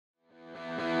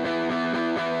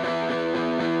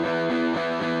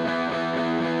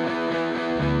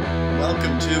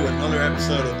welcome to another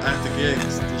episode of At the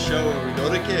Gigs, the show where we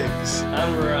go to gigs.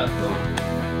 And we're at them.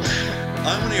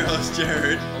 I'm one of your hosts,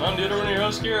 Jared. And I'm the other one of your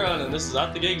hosts, Kieran, and this is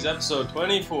At the Gigs episode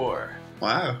 24.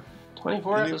 Wow.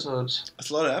 24 episodes. That's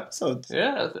a lot of episodes.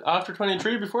 Yeah, after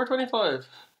 23, before 25.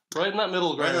 Right in that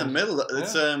middle Right ground. in the middle.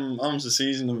 It's almost a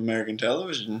season of American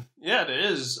television. Yeah, it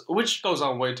is. Which goes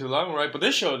on way too long, right? But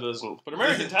this show doesn't. But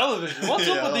American television, what's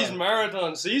up with these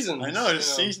marathon seasons? I know,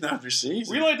 just season after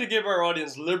season. We like to give our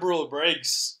audience liberal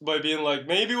breaks by being like,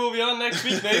 maybe we'll be on next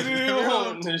week, maybe we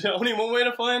won't. There's only one way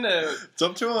to find out. It's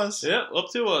up to us. Yeah,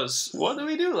 up to us. What did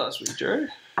we do last week, Jerry?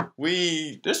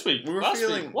 This week? We were last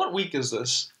feeling... week. What week is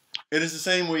this? It is the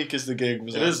same week as the gig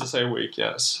was It is the same week,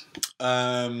 yes.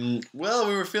 Well,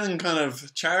 we were feeling kind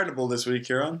of charitable this week,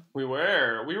 Kieran. We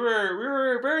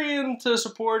were very into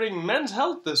supporting men's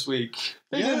health this week.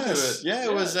 Big into it. Yeah,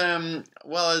 it was,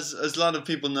 well, as a lot of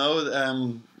people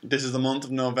know, this is the month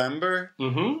of November.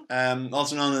 Mm-hmm.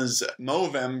 Also known as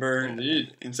Movember.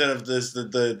 Indeed. Instead of this,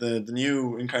 the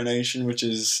new incarnation, which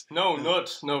is... No,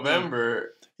 not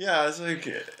November. Yeah, it's like...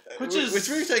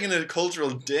 We've taken a cultural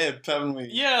dip, haven't we?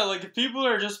 Yeah, like, people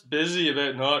are just busy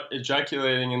about not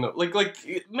ejaculating. Like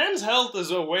men's health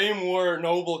is a way more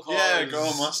noble cause. Yeah, grow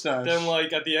a mustache. Than,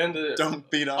 like, at the end of it. Don't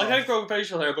beat off. I can't grow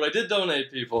facial hair, but I did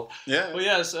donate people. Yeah. But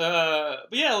yes, but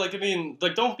yeah, like, I mean,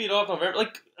 like, don't beat off November.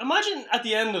 Like, imagine at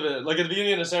the end of it, like, at the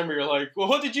beginning of December, you're like, well,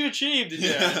 what did you achieve? Did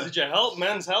you help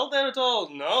men's health out at all?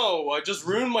 No, I just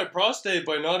ruined my prostate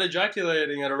by not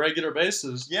ejaculating at a regular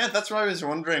basis. Yeah, that's what I was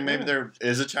wondering. Maybe there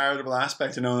is a charitable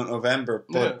aspect to November,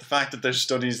 but the fact that there's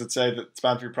studies that say that it's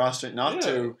bad for your prostate not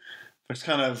to, it's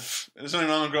kind of, there's nothing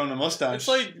wrong with growing a mustache. It's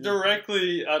like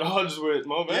directly at odds with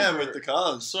Movember. Yeah, with the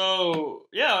cause. So,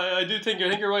 yeah, I think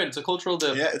you're right. It's a cultural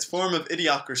dip. Yeah, it's a form of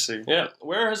idiocracy. Yeah,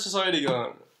 where has society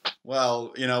gone?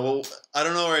 Well, I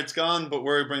don't know where it's gone, but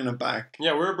we're bringing it back.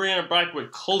 Yeah, we're bringing it back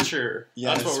with culture.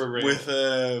 Yes, that's what we're bringing. With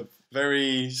a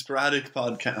very sporadic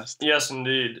podcast. Yes,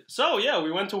 indeed. So, yeah, we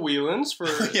went to Whelan's for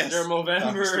their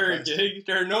Movember gig.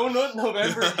 Their No-Nut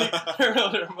November gig. Their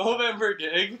Movember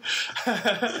gig.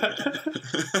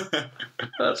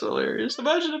 That's hilarious.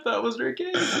 Imagine if that was their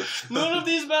gig. None of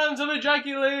these bands have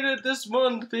ejaculated this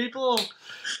month, people.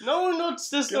 No nuts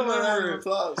this November. Give them a round of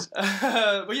applause.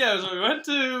 But yeah, so we went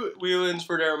to Whelan's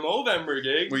for their Movember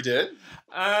gig. We did.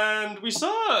 And we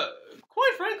saw...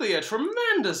 quite frankly, a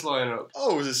tremendous lineup.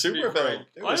 Oh, it was a super bill.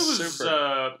 It was super.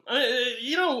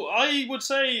 I would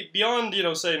say beyond,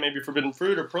 say maybe Forbidden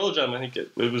Fruit or Pearl Jam, I think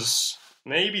it was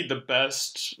maybe the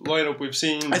best lineup we've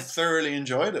seen. I thoroughly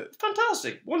enjoyed it.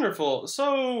 Fantastic. Wonderful.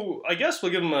 So, I guess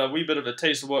we'll give them a wee bit of a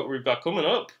taste of what we've got coming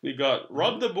up. We got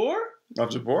Rob the Boar. Rob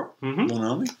the Boar. Mm-hmm. One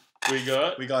only. We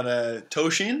got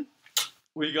Toshin.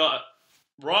 We got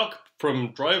Rock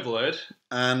from Drive Light.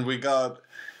 And we got...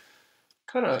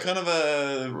 Kind of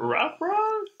a... rap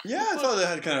rock? Yeah, I thought they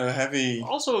had kind of a heavy...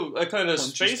 Also, a kind of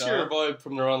spacier vibe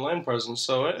from their online presence,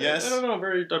 so I don't know,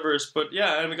 very diverse. But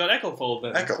yeah, and we got Echo Fold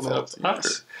then. Echofold, after.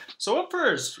 So up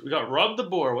first, we got Rob the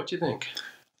Boar. What do you think? I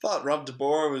thought Rob the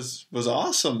Boar was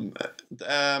awesome.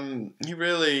 He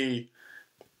really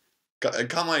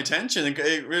got my attention.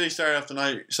 It really started off the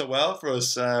night so well for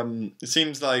us. It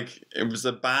seems like it was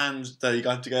a band that he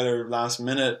got together last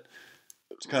minute.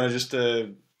 It was kind of just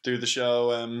to do the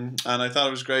show, and I thought it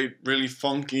was great. Really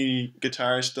funky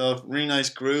guitar stuff, really nice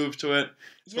groove to it.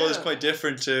 I suppose it's quite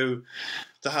different to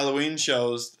the Halloween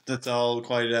shows. That's all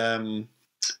quite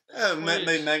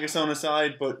maybe Megaphone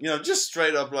aside, but just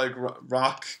straight up like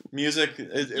rock music.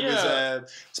 It was I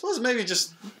suppose maybe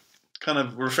just kind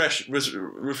of refreshed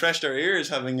our ears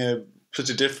having such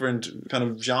a different kind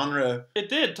of genre. It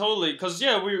did, totally, because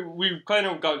we kind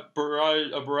of got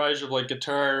a barrage of like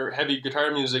heavy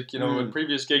guitar music, in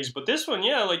previous gigs, but this one,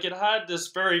 it had this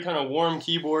very kind of warm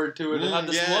keyboard to it. It had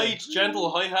this light,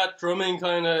 gentle hi-hat drumming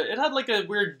kind of. It had like a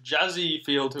weird jazzy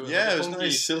feel to it. Yeah, like it was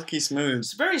nice, silky smooth.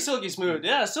 It's very silky smooth.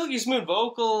 Yeah, silky smooth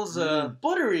vocals,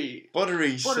 buttery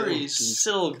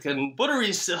silk and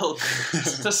buttery silk.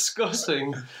 It's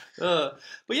disgusting. But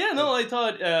yeah, no, I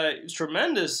thought it was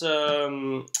tremendous.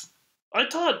 I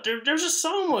thought there's just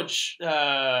so much,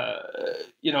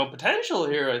 potential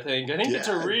here. I think it's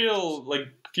a real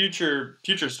future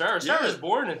star. Star is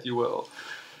born, if you will.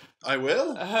 I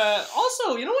will.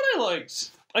 Also, you know what I liked?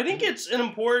 I think it's an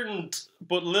important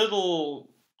but little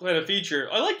kind of feature.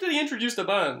 I like that he introduced the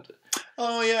band.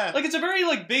 Oh yeah. Like it's a very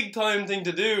like big time thing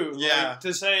to do. Yeah. Like,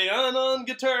 to say, on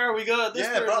guitar we got this.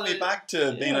 Yeah, it brought me back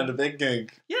to being at a big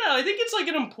gig. Yeah, I think it's like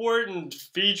an important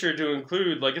feature to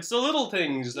include. Like it's the little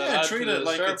things that add treat to it the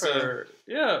like sharper.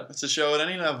 it's a show at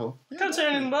any level. I can't say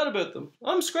anything bad about them.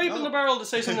 I'm scraping the barrel to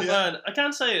say something bad. I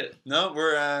can't say it. No,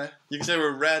 we're you can say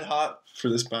we're red hot for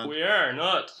this band. We are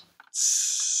not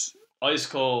ice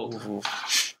cold. Ooh.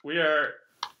 We are.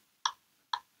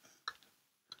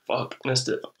 Fuck, missed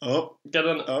it. Oh, get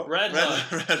on. Red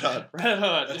hot. Red hot. Red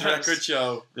hot. That's record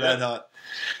show. Red hot.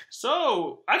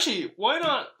 So actually, why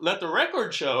not let the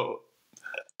record show?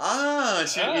 I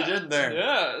see what you did there.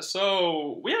 Yeah,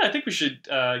 so I think we should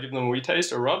give them a wee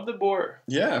taste of Rob the Boar.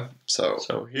 Yeah,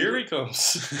 so here he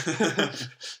comes.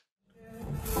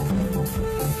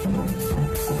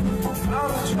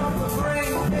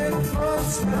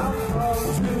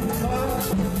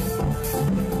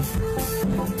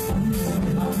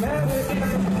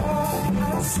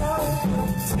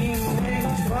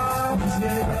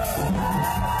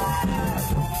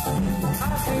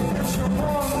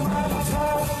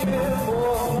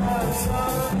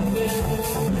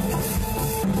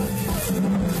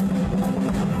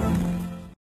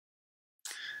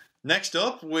 Next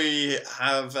up, we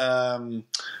have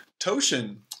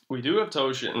Toshin. We do have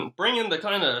Toshin, bringing the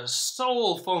kind of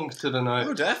soul funk to the night.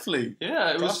 Oh, definitely. Yeah,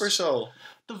 it was proper soul.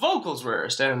 The vocals were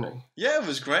astounding. Yeah, it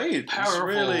was great. Powerful. It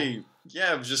was really,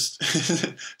 it was just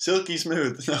silky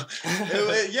smooth. No.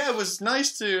 It was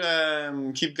nice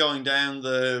to keep going down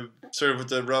the sort of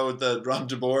the road that Rob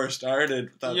de Boer started.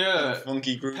 That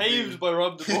funky groove. Paved by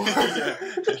Rob de Boer.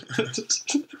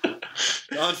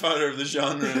 Godfather of the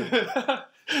genre.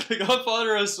 The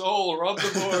Godfather of Soul, Rob de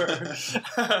Boer.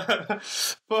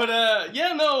 But I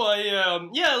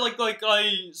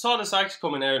saw the sax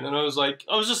coming out, and I was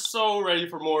just so ready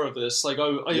for more of this. Like I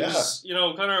was,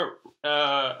 kind of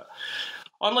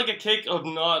on like a kick of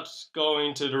not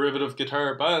going to derivative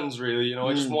guitar bands. Really,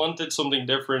 I just wanted something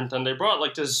different, and they brought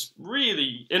like this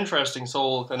really interesting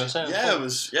soul kind of sound. Yeah, it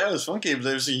was funky. But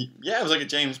it was like a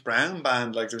James Brown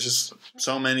band. Like there's just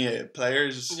so many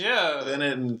players. In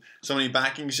it, and so many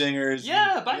backing singers.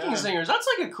 Yeah, backing singers. That's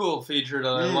like a cool feature that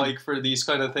I like for these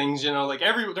kind of things. Like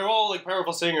they're all like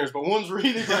powerful singers, but one's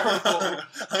really powerful.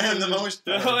 I am the most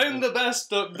powerful. I am the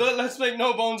best. Let's make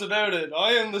no bones about it.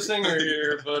 I am the singer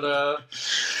here. But I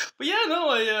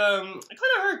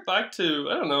kind of hark back to,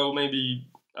 I don't know, maybe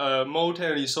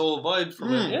Motown-y soul vibe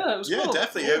from it. Yeah, it was cool. Yeah,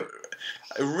 definitely. Cool.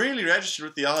 It really registered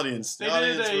with the audience. The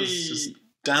audience was just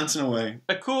dancing away.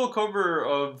 A cool cover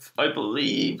of, I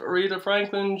believe, Aretha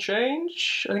Franklin,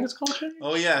 Change? I think it's called Change.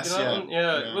 Oh, yes,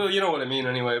 yeah. Well, you know what I mean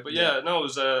anyway. But it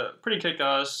was pretty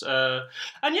kick-ass. And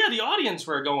the audience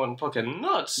were going fucking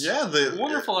nuts. Yeah,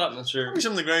 wonderful atmosphere. Probably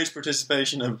some of the greatest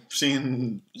participation I've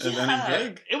seen at any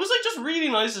gig. It was just really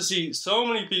nice to see so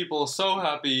many people so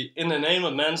happy in the name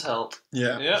of men's health.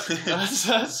 Yeah. Yeah.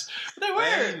 They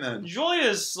were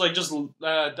joyous, just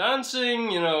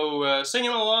dancing,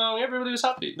 singing along. Everybody was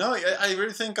happy. No, I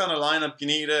really think on a lineup you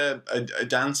need a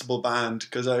danceable band,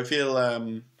 because I feel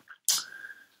it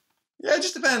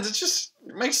just depends.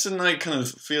 It makes the night kind of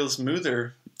feel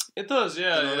smoother. It does,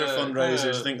 yeah. Than other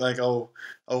fundraisers, think like oh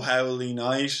Howley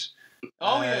Night.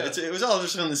 It was all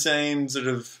just on the same sort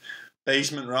of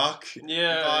basement rock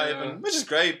vibe, which is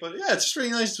great. But it's just really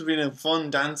nice to be in a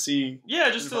fun, dancey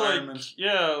environment.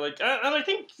 And I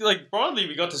think broadly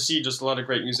we got to see just a lot of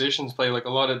great musicians play a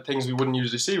lot of things we wouldn't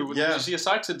usually see. We wouldn't usually see a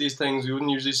sax at these things. We wouldn't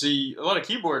usually see a lot of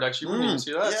keyboard. Actually, we wouldn't even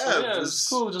see that. It was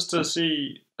cool just to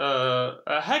see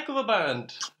a heck of a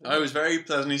band. I was very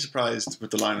pleasantly surprised with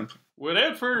the lineup.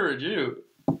 Without further ado,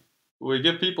 we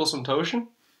give people some Toshin.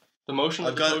 The motion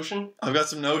of the Toshin? I've got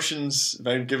some notions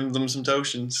about giving them some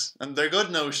Toshins. And they're good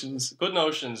notions. Good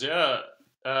notions, yeah.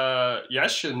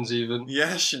 Yeshins even.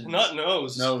 Yeshins. Not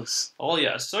nose. Nose. Oh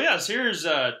yes. So here's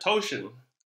Toshin.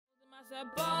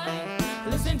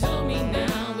 Listen to me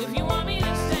now. If you want me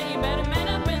to stay, better man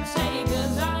up and stay,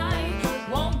 'cause I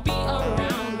won't be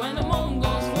around when the moon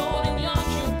goes full and you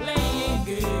playing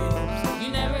games.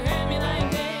 You never heard me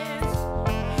like this.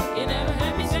 You never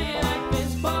heard me say it like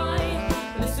this, boy.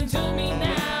 Listen to me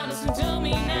now. Listen to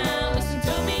me now. Listen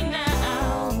to me now.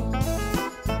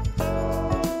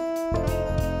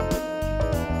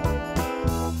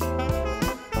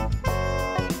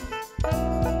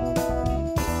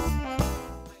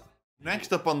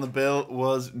 Next up on the bill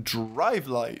was Drive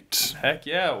Light. Heck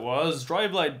yeah, it was.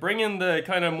 Drive Light, bringing the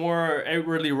kind of more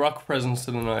outwardly rock presence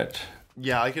to the night.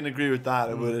 Yeah, I can agree with that.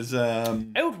 It was...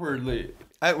 Outwardly.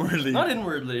 Outwardly. Not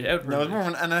inwardly, outwardly. No, it was more of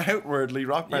an outwardly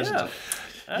rock presence.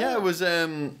 Yeah, it was...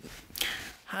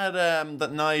 had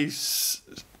that nice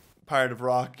part of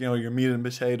rock. You know, your meat and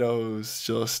potatoes,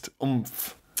 just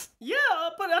oomph. Yeah,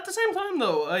 but at the same time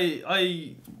though,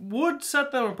 I would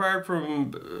set them apart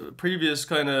from previous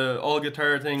kind of all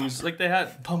guitar things. Like they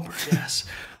had Thumper, yes.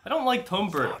 I don't like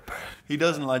Thumper. He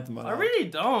doesn't like them at all. I really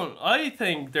don't. I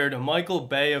think they're the Michael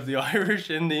Bay of the Irish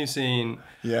indie scene.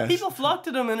 Yes. People flock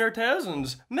to them in their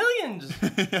thousands. Millions.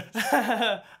 And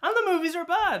the movies are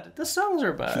bad. The songs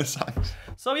are bad.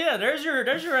 So yeah, there's your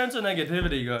answer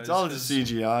negativity, guys. It's all just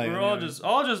CGI. We're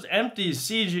all just empty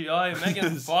CGI.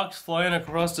 Megan Fox flying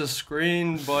across the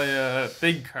screen by a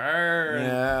big car.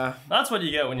 Yeah. That's what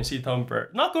you get when you see Thumper.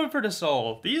 Not good for the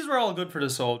soul. These were all good for the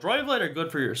soul. Drive Light are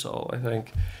good for your soul, I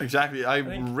think. Exactly. I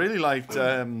really liked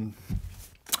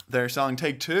their song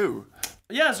 "Take Two."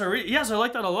 Yes, I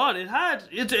like that a lot. I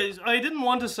didn't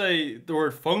want to say the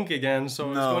word funk again, so I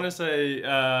was going to say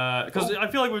because I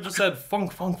feel like we just said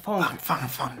funk.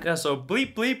 Yeah, so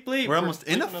bleep bleep bleep. We're almost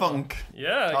in a funk.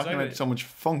 Yeah, talking about so much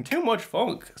funk. Too much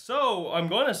funk. So I'm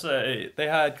going to say they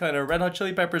had kind of Red Hot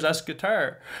Chili Peppers-esque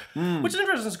guitar, which is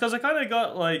interesting because I kind of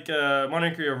got like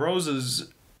Monarchy of Roses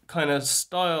kind of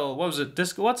style. What was it?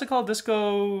 Disco? What's it called?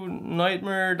 Disco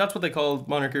Nightmare? That's what they called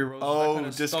Monarchy of Roses. Oh, kind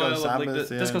of Disco Sabbath.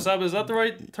 Yeah. Disco Sabbath. Is that the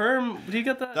right term? Do you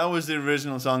get that? That was the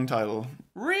original song title.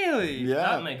 Really? Yeah.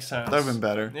 That makes sense. That would have been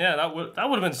better. Yeah, that would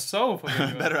have been so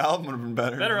fucking good. Better album would have been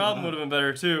better. Better album would have been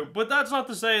better too. But that's not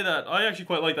to say that I actually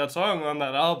quite like that song on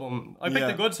that album. I picked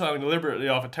a good song deliberately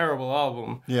off a terrible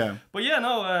album. Yeah. But yeah,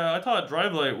 no, I thought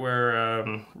Drive Light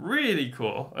were really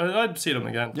cool. I'd see them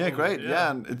again. Yeah, great.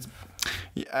 Yeah, and it's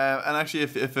and actually,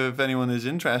 if anyone is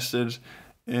interested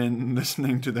in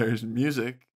listening to their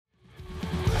music,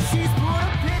 she's put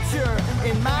a picture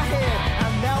in my head,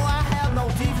 and now I have no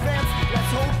defense.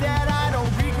 Let's hope that I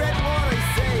don't regret what I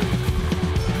say.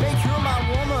 Make her my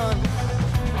woman.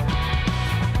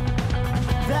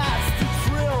 That's the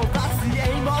thrill, that's the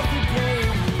aim of the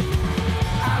game.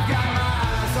 I've got my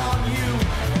eyes on you.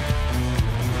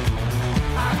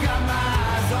 I've got my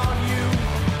eyes on you.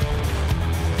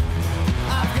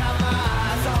 I've got my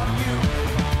eyes on you.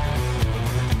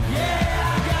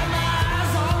 Yeah, I've got my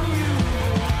eyes on you.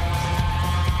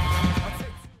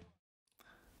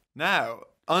 now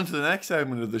on to the next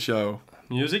segment of the show.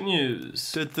 Music news.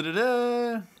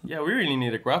 Da-da-da-da. Yeah, we really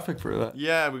need a graphic for that.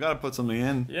 Yeah, we gotta put something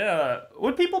in. Yeah.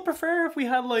 Would people prefer if we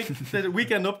had like the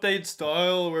weekend update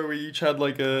style where we each had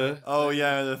like a... Oh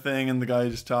yeah, the thing and the guy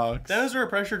just talks. Then is there a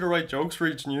pressure to write jokes for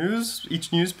each news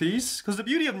piece? Because the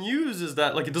beauty of news is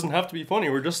that like it doesn't have to be funny.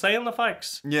 We're just saying the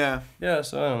facts. Yeah. Yeah,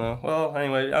 so I don't know. Well,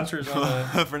 anyway, answers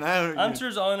on for now.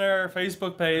 answers on our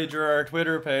Facebook page or our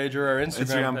Twitter page or our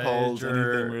Instagram page polls, or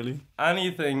anything really.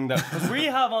 anything that because we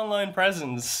have online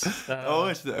presence. Oh,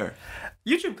 it's there.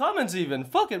 YouTube comments even.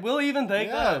 Fuck it, we'll even take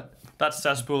that. That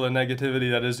cesspool of negativity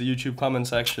that is the YouTube comment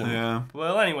section. Yeah.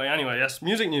 Well, anyway, yes,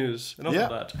 music news. Enough of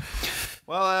that.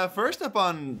 Well, first up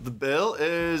on the bill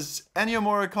is Ennio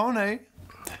Morricone.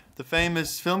 The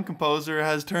famous film composer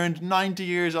has turned 90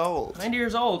 years old. 90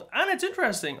 years old. And it's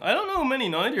interesting. I don't know many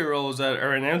 90-year-olds that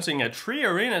are announcing a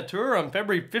 3-arena tour on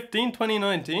February 15,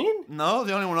 2019. No,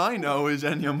 the only one I know is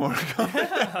Ennio Morricone.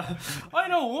 Yeah, I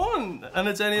know one, and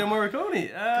it's Ennio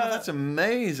Morricone. God, that's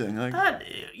amazing. Like,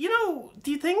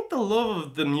 Do you think the love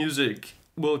of the music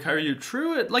will carry you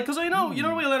through it? Like, because I know, you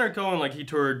know, Leonard Cohen, like, he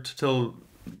toured till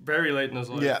very late in his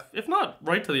life. Yeah. If not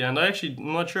right to the end. I'm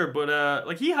not sure. But,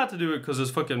 like, he had to do it because his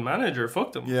fucking manager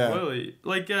fucked him. Yeah. Really.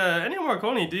 Like, Ennio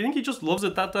Morricone, do you think he just loves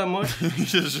it that damn much? he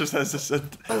just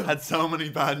had so many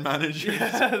bad managers.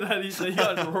 Yeah, that he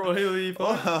got royally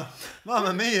fucked. Oh,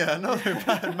 Mamma mia, another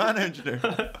bad manager.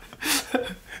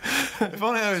 If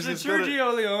only I was Did just good at...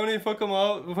 Sergio Leone fuck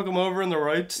him over in the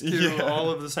rights to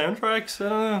all of the soundtracks? I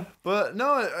don't know. But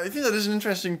no, I think that is an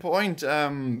interesting point.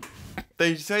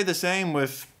 They say the same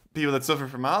with people that suffer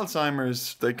from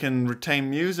Alzheimer's. They can retain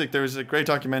music. There was a great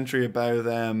documentary about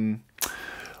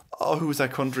who was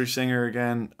that country singer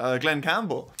again? Glenn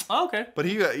Campbell. Oh, okay. But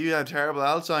he had terrible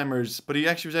Alzheimer's. But he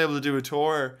actually was able to do a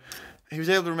tour. He was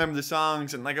able to remember the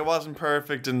songs, and like it wasn't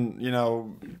perfect, and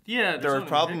there were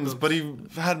problems. But he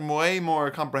had way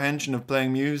more comprehension of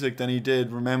playing music than he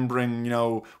did remembering,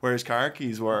 where his car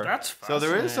keys were. That's so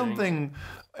there is something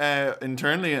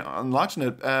internally unlocking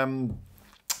it.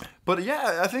 But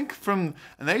yeah, I think from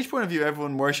an age point of view,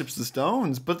 everyone worships the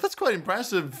Stones. But that's quite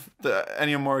impressive that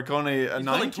Ennio Morricone, a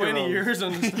 90-year-old... like 20 years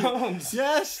on the Stones.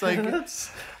 Yes, like...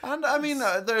 And I mean,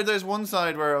 there's one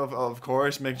side where, of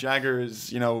course, Mick Jagger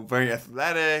is, very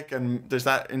athletic and there's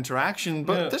that interaction.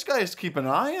 But this guy has to keep an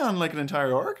eye on, like, an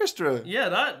entire orchestra. Yeah,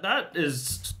 that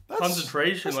is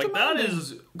concentration. that's Like that demanding.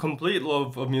 is complete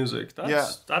love of music.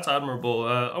 That's admirable.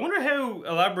 I wonder how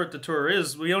elaborate the tour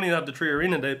is. We only have the 3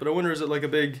 arena date, but I wonder, is it like a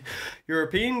big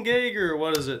European gig or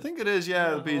what is I it? think it is. Yeah,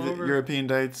 it'll be the over. European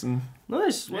dates and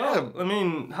Nice. Well, I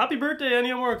mean, happy birthday,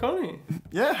 Ennio Morricone.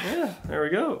 yeah. Yeah, there we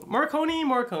go.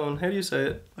 Morricone. How do you say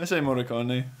it? I say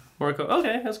Morricone. Morricone.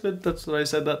 Okay, that's good. That's what I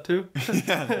said that too.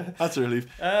 Yeah, that's a relief.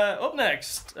 Up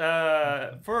next,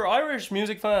 for Irish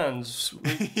music fans,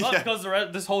 not Yeah. because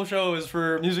this whole show is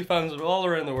for music fans all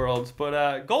around the world,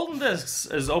 but Golden Discs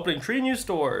is opening 3 new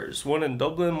stores, one in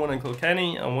Dublin, one in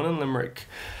Kilkenny, and one in Limerick.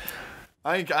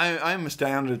 I'm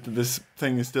astounded that this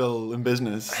thing is still in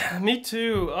business. Me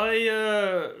too.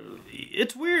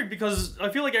 It's weird because I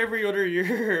feel like every other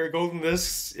year Golden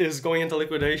Discs is going into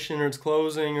liquidation or it's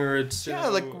closing or it's Yeah,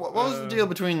 like what was the deal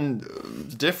between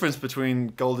the difference between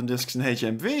Golden Discs and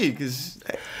HMV? Because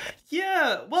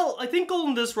Yeah, well, I think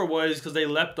Golden Discs were wise because they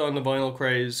leapt on the vinyl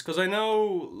craze. Because I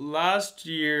know last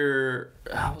year,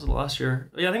 was it last year?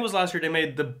 Yeah, I think it was last year. They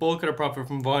made the bulk of the profit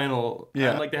from vinyl. Yeah.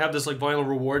 And like they have this like vinyl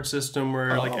reward system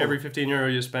where like every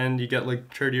 €15 you spend, you get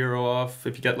like €30 off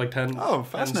if you get like 10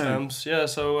 fascinating. stamps. Yeah,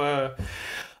 so I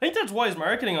think that's wise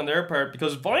marketing on their part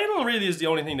because vinyl really is the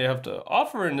only thing they have to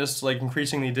offer in this like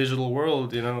increasingly digital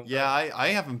world. You know. yeah, I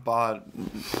haven't bought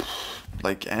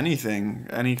like anything,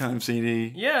 any kind of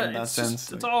CD. Yeah, in that it's sense.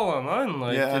 just, it's all online.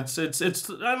 Like Yeah. it's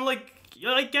and like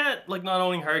I get like not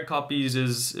owning hard copies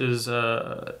is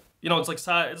you know, it's like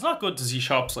sad. It's not good to see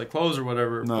shops like close or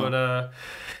whatever. No. But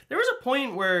there was a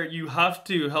point where you have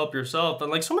to help yourself, and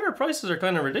like some of their prices are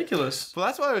kind of ridiculous. Well,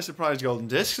 that's why I was surprised Golden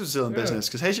Discs was still in business,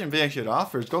 because HMV actually had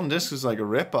offers. Golden Discs was like a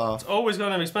rip-off. Always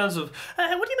kind of expensive. What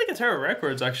do you make of Terra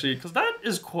Records actually? Because that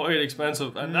is quite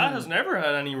expensive, and that has never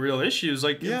had any real issues.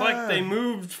 Like in Yeah. fact, they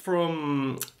moved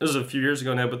from this is a few years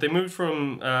ago now, but they moved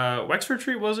from Wexford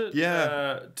Street, was it?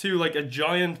 Yeah. To like a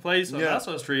giant place on Yeah.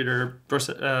 Nassau Street or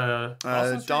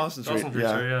Dawson Street,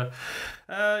 yeah.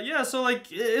 Sorry, yeah. So like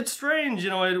it's strange, you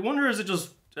know. I wonder, is it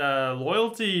just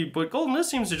loyalty? But Golden Disc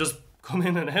seems to just come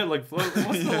in and out like float.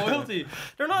 What's the loyalty?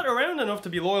 They're not around enough to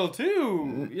be loyal to.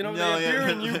 You know, No, they appear yeah.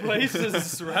 in new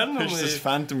places randomly. There's this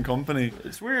phantom company.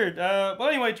 It's weird. But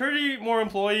anyway, 30 more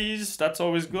employees. That's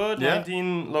always good. Yeah.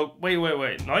 19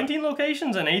 wait. 19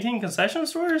 locations and 18 concession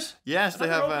stores? Yes, they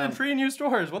They're have. opening 3 new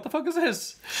stores. What the fuck is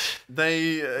this?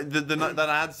 That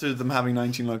adds to them having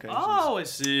 19 locations. Oh, I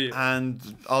see. And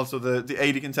also the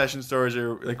 80 concession stores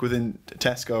are like within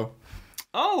Tesco.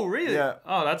 Oh, really? Yeah.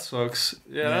 Oh, that sucks.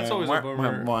 Yeah, that's always a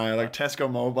bummer. Like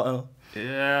Tesco Mobile.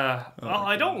 Yeah. Oh,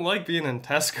 I don't like being in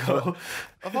Tesco.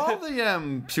 Of all the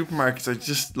supermarkets, I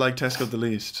just like Tesco the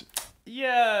least.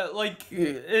 Yeah, like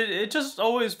it just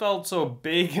always felt so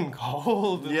big and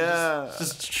cold. And Yeah.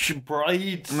 just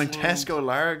bright. And like Tesco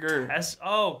Lager.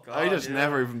 Oh god. I just yeah.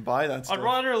 never even buy that stuff. I'd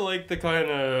rather like the kind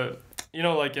of, you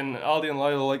know, like in Aldi and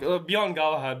Lidl, like Beyond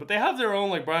Galahad, but they have their own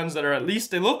like brands that are at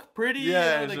least they look pretty.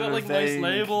 Yeah, you know, they sort got of like vague,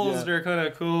 nice labels. yeah. They're kind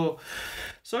of cool.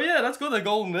 So yeah, that's good that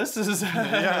Golden Discs is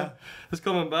is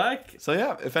coming back. So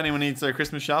yeah, if anyone needs their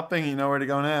Christmas shopping, you know where to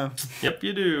go now. Yep,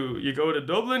 you do. You go to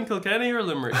Dublin, Kilkenny, or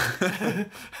Limerick.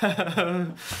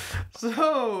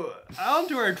 So, on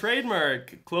to our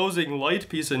trademark closing light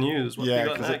piece of news. What Yeah, we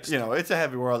got because next? it's a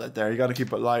heavy world out there. You got to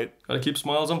keep it light. Gotta keep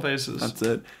smiles on faces. That's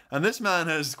it. And this man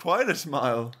has quite a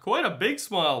smile. Quite a big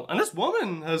smile. And this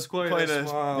woman has quite a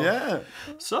smile. Yeah.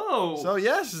 So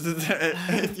yes,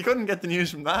 you couldn't get the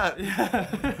news from that.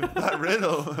 That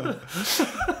riddle.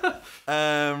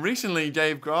 Recently,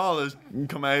 Dave Grohl has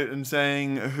come out and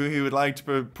saying who he would like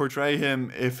to portray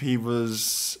him if he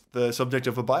was the subject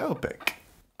of a biopic.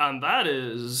 and that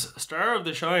is star of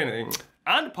The Shining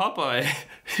and Popeye,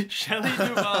 Shelley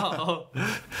Duvall. Did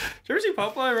you ever see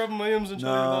Popeye, Robin Williams and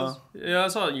Shelley No. Duvall? Yeah, I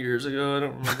saw it years ago. I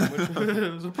don't remember which.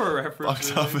 It was a poor Box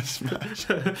reference. really. office smash.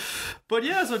 But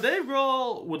yeah, so Dave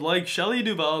Grohl would like Shelley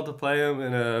Duvall to play him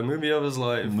in a movie of his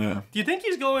life. Yeah. Do you think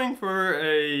he's going for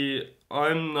a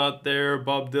I'm Not There,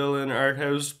 Bob Dylan, art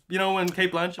house, you know, when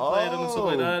Kate Blanchett played him and stuff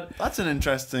like that? That's an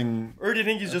interesting. Or do you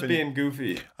think he's just being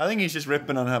goofy? I think he's just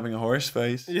ripping on having a horse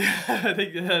face. Yeah, I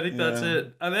think that's Yeah.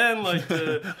 it. And then like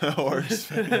the A horse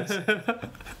face.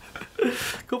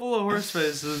 couple of horse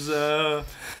faces. But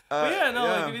yeah, no,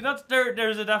 like I mean,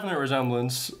 there's a definite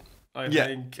resemblance. I Yeah.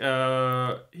 think.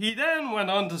 He then went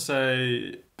on to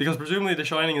say, because presumably The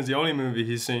Shining is the only movie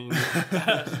he's seen,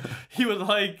 he would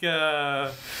like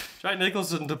Jack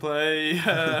Nicholson to play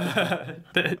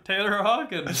Taylor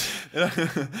Hawkins. And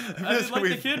he'd like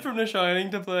the kid from The Shining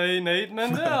to play Nate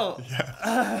Mendel.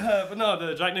 But no,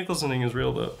 the Jack Nicholson thing is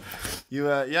real though.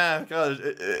 Yeah, God,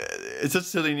 it's such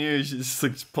silly news. You just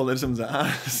like pull it someone's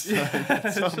ass. Yeah,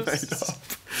 It's so it's made just- up.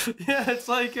 Yeah, it's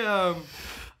like at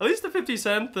least the 50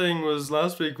 Cent thing was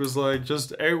last week was like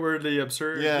just outwardly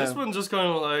absurd. Yeah. This one's just kind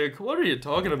of like, what are you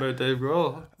talking about, Dave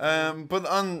Grohl? But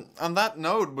on that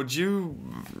note, would you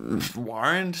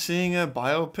warrant seeing a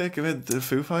biopic about the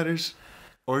Foo Fighters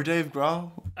or Dave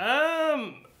Grohl?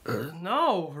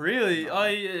 No, really.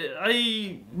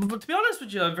 But to be honest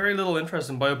with you, I have very little interest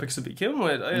in biopics to begin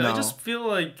with. I No. just feel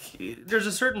like there's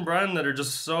a certain brand that are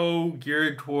just so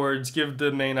geared towards give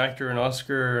the main actor an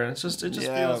Oscar, and it just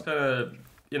Yeah. feels kind of,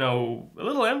 a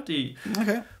little empty.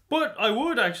 Okay. But I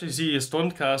would actually see a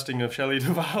stunt casting of Shelley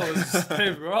Duvall as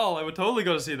Dave Grohl. I would totally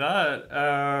go to see that.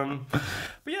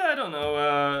 But yeah, I don't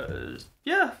know.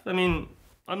 I mean,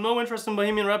 I'm no interest in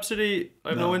Bohemian Rhapsody. I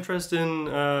have no interest in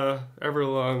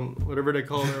Everlong, whatever they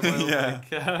call their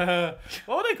biopic.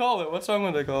 What would they call it? What song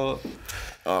would they call it?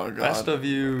 Oh God. Best of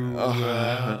You.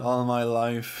 All my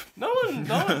life. No one.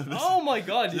 Oh my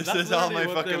God! This that's is all literally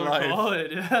my what they fucking would life. call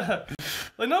it. Yeah.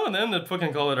 Like no one them that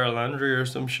fucking call it Arlandria or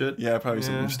some shit. Yeah, probably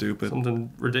something stupid.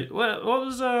 Something ridiculous. What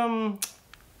was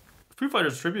Foo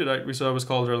Fighters tribute act we saw was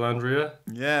called Arlandria.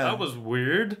 Yeah. That was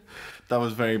weird. That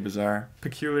was very bizarre.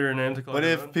 Peculiar name to call But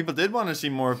it. if people did want to see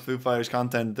more Foo Fighters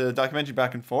content, the documentary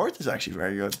Back and Forth is actually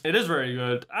very good. It is very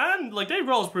good. And like Dave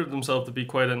Grohl's proved himself to be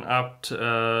quite an apt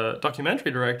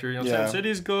documentary director. Yeah. Sound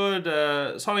City's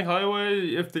good. Sonic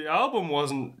Highway, if the album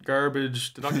wasn't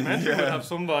garbage, the documentary would have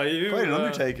some value. Quite an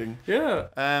undertaking. Yeah.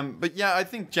 But yeah, I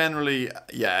think generally,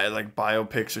 like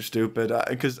biopics are stupid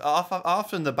because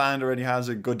often the band already has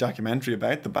a good documentary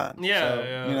about the band. Yeah,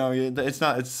 So, yeah.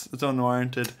 It's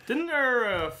unwarranted. Didn't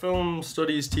our film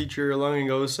studies teacher long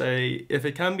ago say, if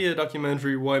it can be a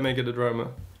documentary, why make it a drama?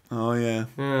 Oh yeah.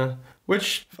 Yeah.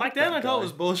 Which, back then, that I thought guy.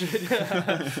 was bullshit.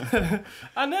 Yeah.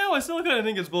 And now I still kind of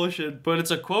think it's bullshit, but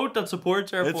it's a quote that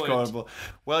supports our It's point. quotable.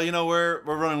 Well, we're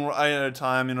running right out of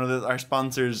time. Our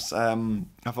sponsors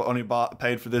have only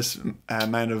paid for this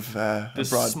amount of This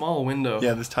small window.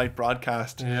 this tight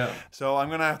broadcast. Yeah. So I'm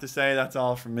gonna have to say that's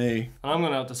all from me. I'm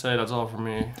going to have to say that's all for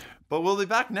me. But we'll be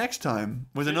back next time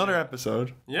with another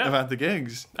episode Yeah. about the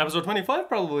gigs. Episode 25,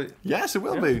 probably. Yes, it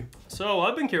will be. So,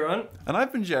 I've been Kieran, And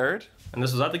I've been Jared. and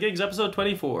this was At the Gigs, episode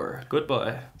 24.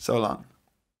 Goodbye. So long.